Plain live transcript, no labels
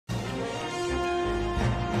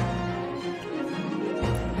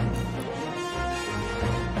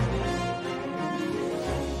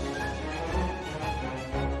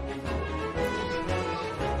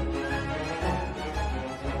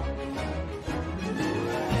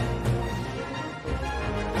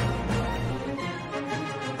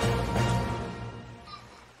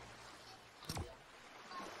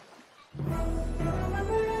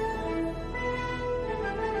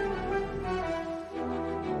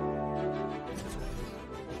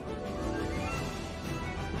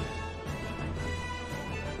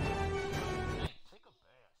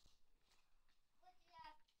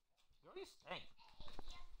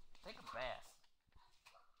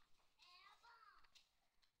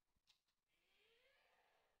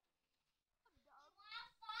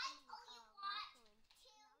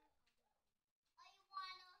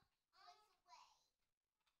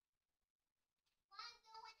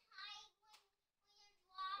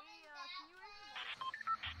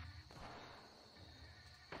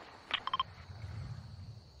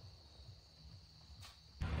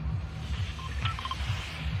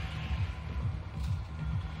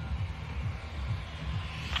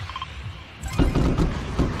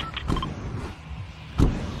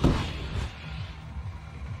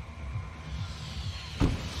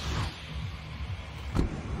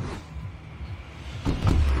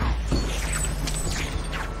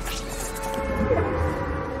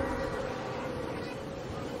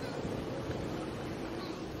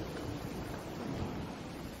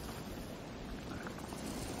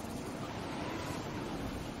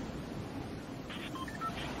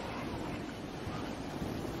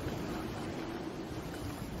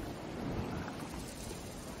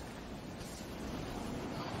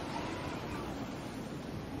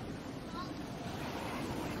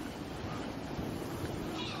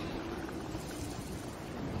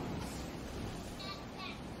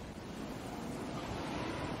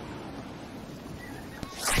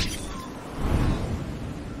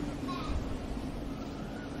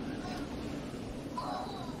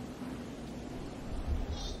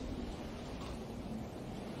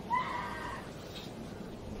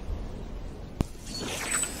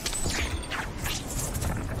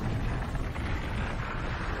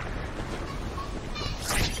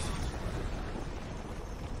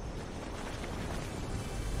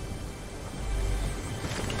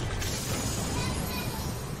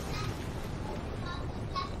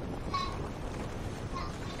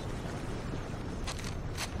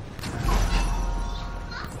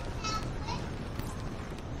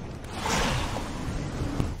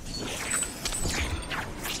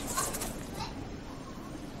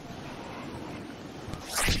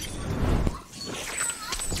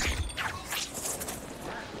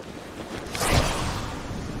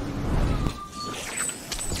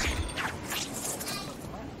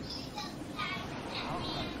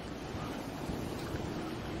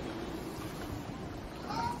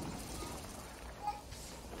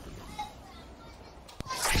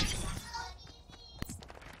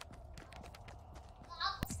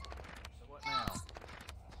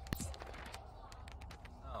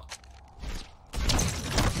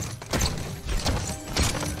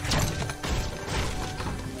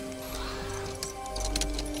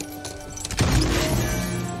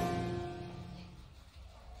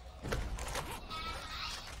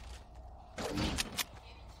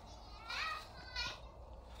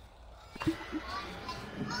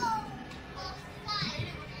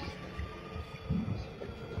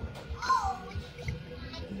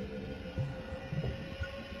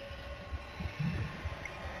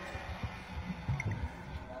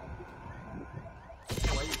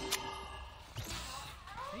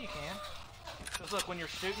is, look, when you're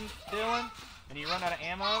shooting, Dylan, and you run out of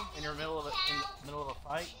ammo in your middle of a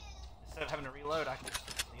fight, instead of having to reload, I can just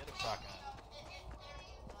switch to the other shotgun.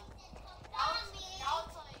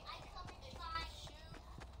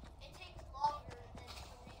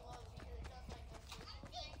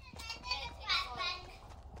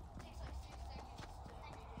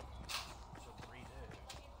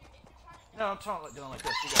 No, I'm talking like doing like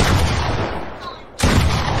this. You got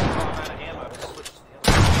I'm out of ammo. Just switch to the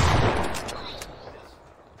other.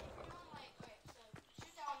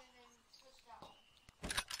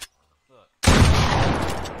 Look.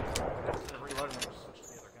 Instead of reloading, I'm just switch to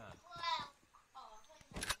the other gun.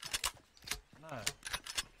 No.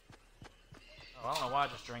 Oh, I don't know why I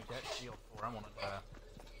just drank that shield for. I'm gonna die.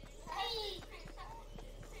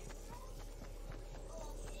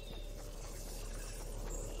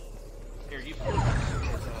 Here, you put it.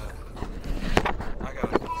 I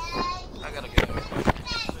gotta go.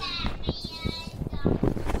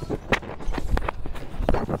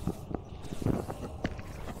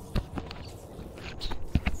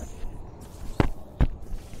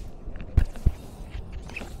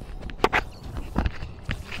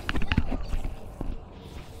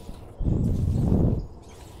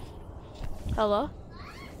 Hello?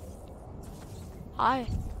 Hi.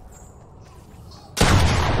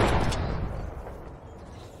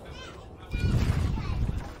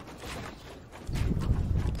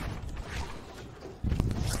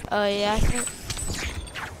 Oh yeah, I can...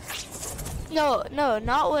 No,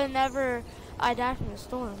 not whenever I die from the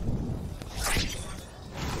storm.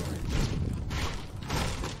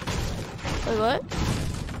 Wait, what?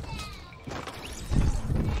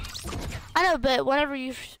 I know, but whenever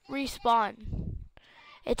you respawn,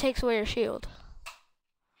 it takes away your shield.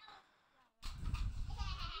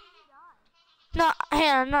 No, hey,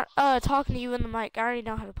 I'm not talking to you in the mic. I already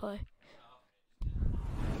know how to play.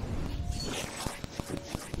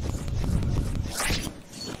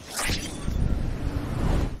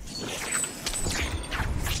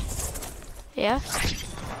 Yeah.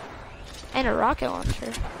 And a rocket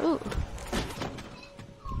launcher. Ooh.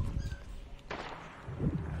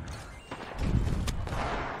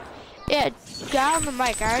 Yeah, guy on the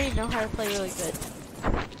mic. I already know how to play really good.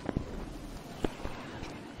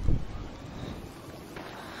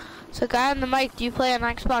 So guy on the mic, do you play on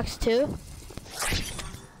Xbox too?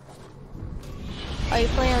 Are you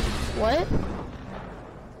playing on what?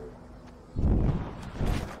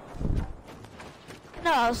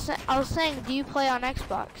 No, I was saying, do you play on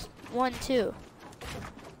Xbox One, too?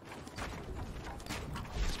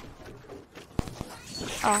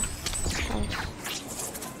 Oh,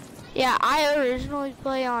 nice. Yeah, I originally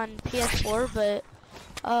play on PS4, but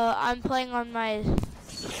I'm playing on my.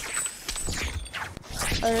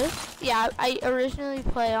 Yeah, I originally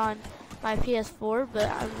play on my PS4, but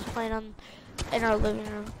I'm just playing in our living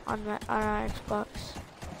room on our Xbox.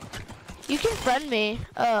 You can friend me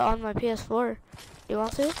on my PS4. You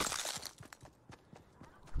want to?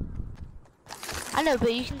 I know,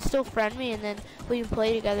 but you can still friend me and then we can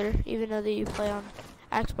play together, even though that you play on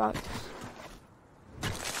Xbox.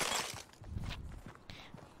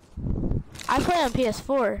 I play on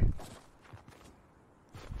PS4.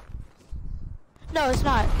 No, it's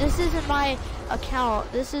not. This isn't my account.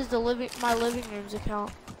 This is my living room's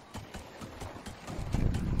account.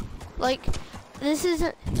 Like, this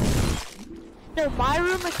isn't. No, my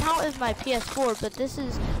room account is my PS4, but this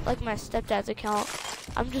is like my stepdad's account.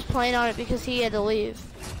 I'm just playing on it because he had to leave.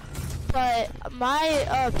 But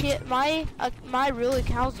my my real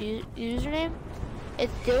account's username,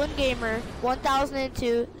 it's Dylan Gamer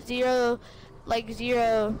 1002 0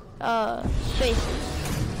 spaces.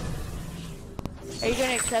 Are you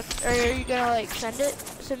gonna accept, or are you gonna like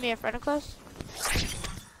send me a friend request?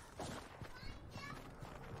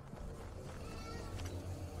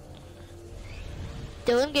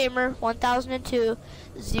 Dylan Gamer 1002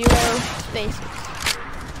 0 spaces.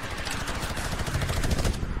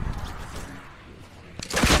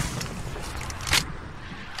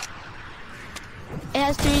 It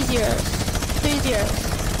has 3 zeros. 3 zeros.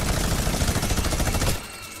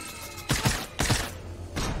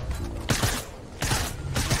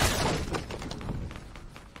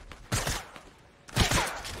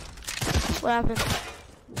 What happened?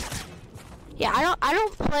 Yeah, I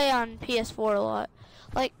don't play on PS4 a lot.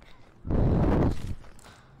 Like,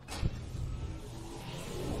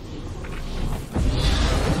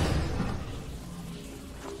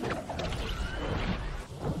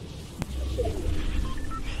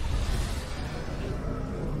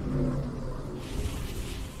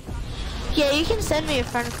 yeah, you can send me a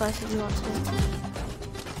friend request if you want to.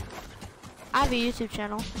 I have a YouTube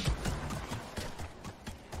channel.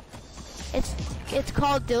 it's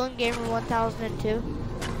called Dylan Gamer 1002.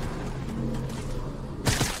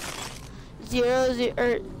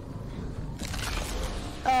 00.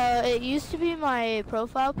 It used to be my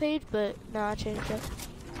profile page, but no, I changed it.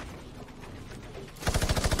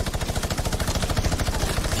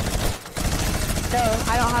 No,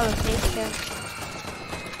 I don't have a face cam.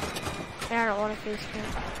 And I don't want a face cam.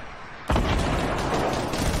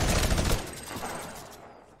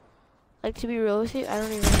 Like, to be real with you, I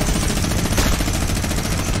don't even know.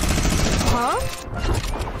 Huh?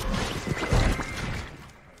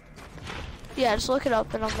 Yeah, just look it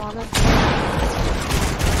up and I'm on it.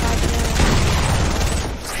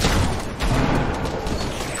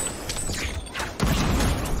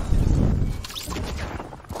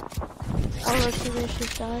 Oh, let's see, they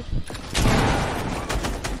just died.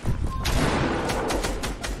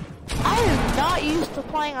 I am not used to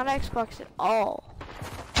playing on Xbox at all.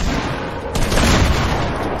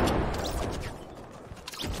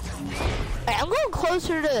 Hey, I'm going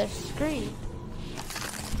closer to the screen.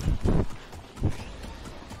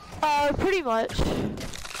 Pretty much.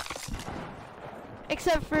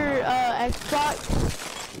 Except for Xbox,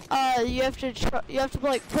 you have to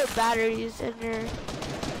like put batteries in your.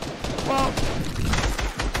 Well.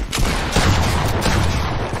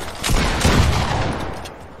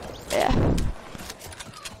 Yeah.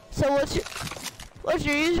 So what's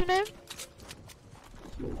your username?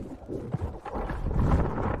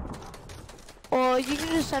 Well, you can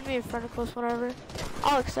just send me a friend request whenever.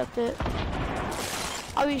 I'll accept it.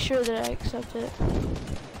 I'll be sure that I accept it.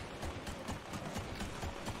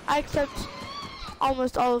 I accept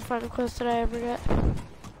almost all the friend requests that I ever get.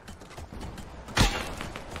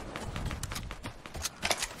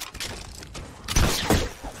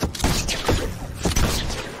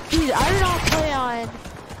 Dude, I do not play on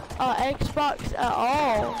Xbox at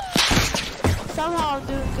all. Somehow I'm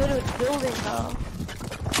doing good with building though.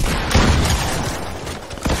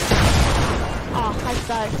 Oh, I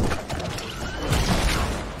died.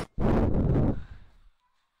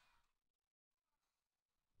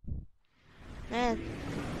 Man.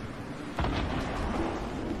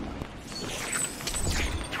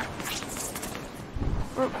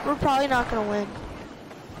 We're probably not gonna win.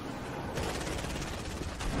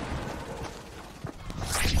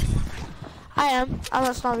 I am. I'm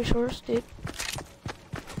a snobby shorts, dude.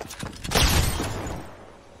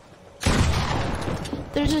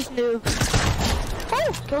 There's this noob.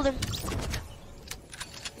 Oh, killed him.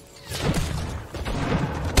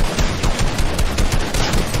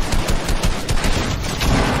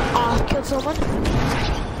 Oh, killed someone. Dude,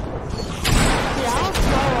 I don't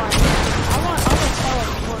sell on. I want sell on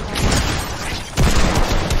Fortnite.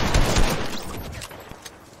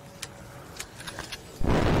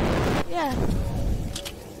 Yeah.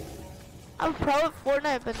 I'm pro at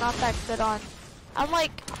Fortnite, but not that good on. I'm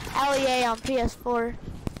like LEA on PS4.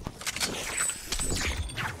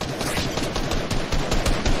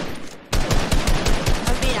 I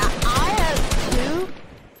mean, I have two.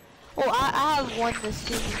 Well, I have one this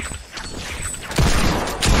season.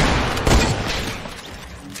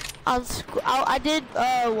 I did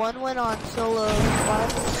one win on solo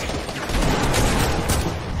squad.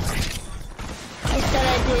 I said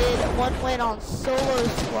I did one win on solo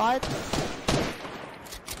squad.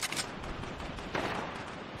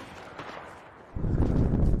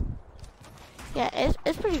 Yeah,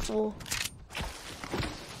 it's pretty cool.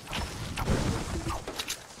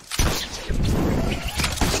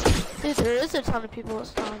 Dude, there is a ton of people at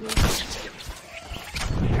Snobby.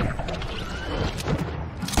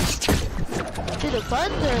 Dude, the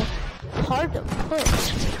buttons are hard to push.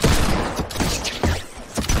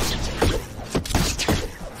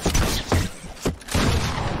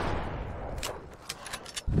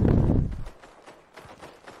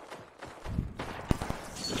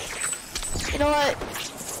 You know what?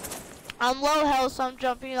 I'm low health, so I'm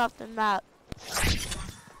jumping off the map.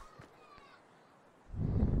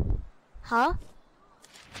 Huh?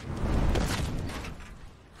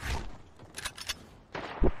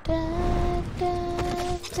 Da,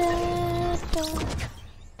 da, da, da,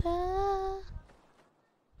 da.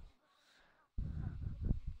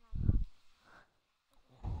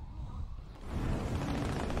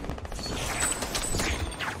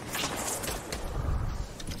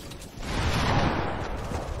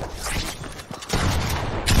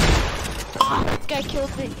 Ah, this guy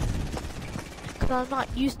killed me. Cause I'm not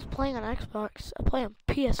used to playing on Xbox. I play on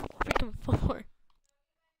PS4 freaking 4.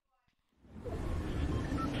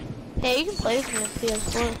 Hey, you can play with me on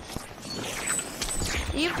PS4.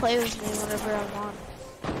 You can play with me whenever I'm on.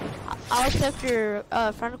 I'll accept your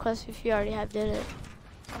friend request if you already did it.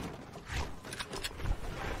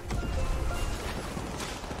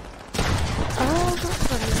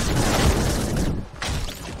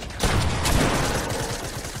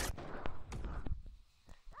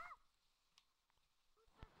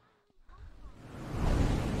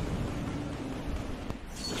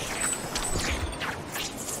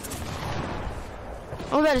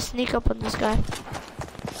 We gotta sneak up on this guy.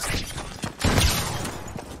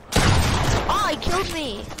 Oh, he killed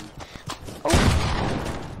me.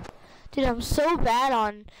 Oh. Dude, I'm so bad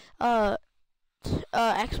on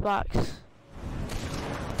Xbox.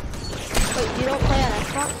 Wait, you don't play on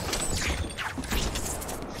Xbox?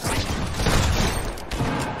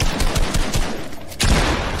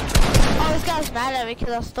 Oh, this guy's mad at me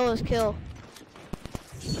because I stole his kill.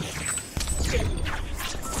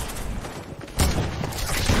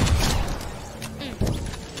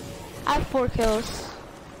 I have 4 kills.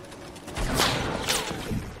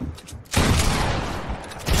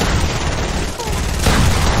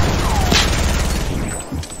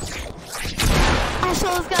 I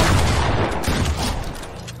saw this guy.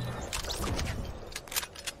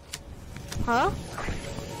 Huh?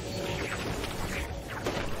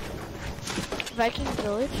 Viking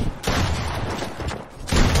village?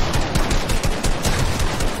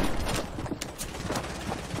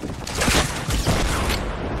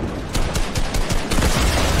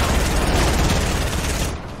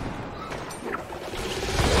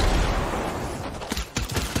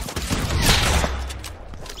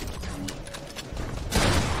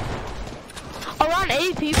 Around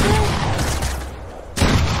 80 people?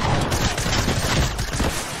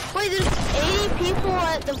 Wait, there's 80 people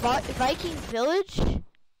at the Viking village?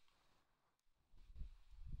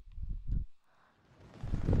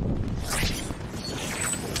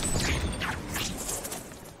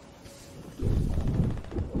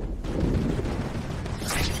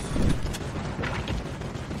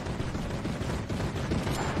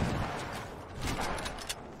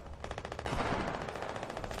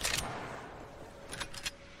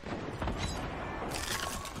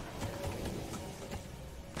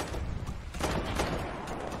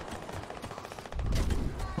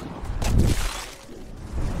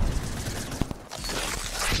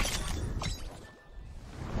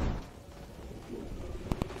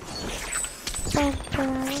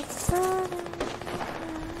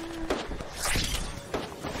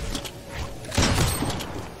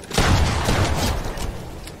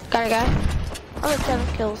 Got a guy. I'm at 7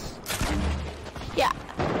 kills. Yeah,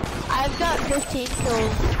 I've got 15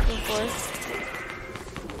 kills before.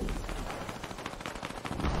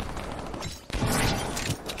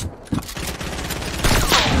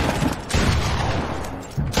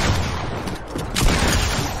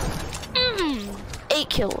 Eight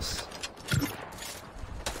kills.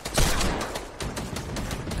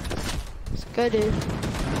 Let's go, dude.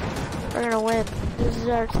 We're gonna win. This is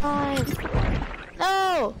our time.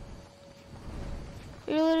 No!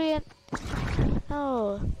 You're literally in...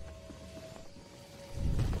 No.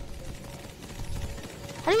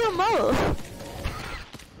 How do you move?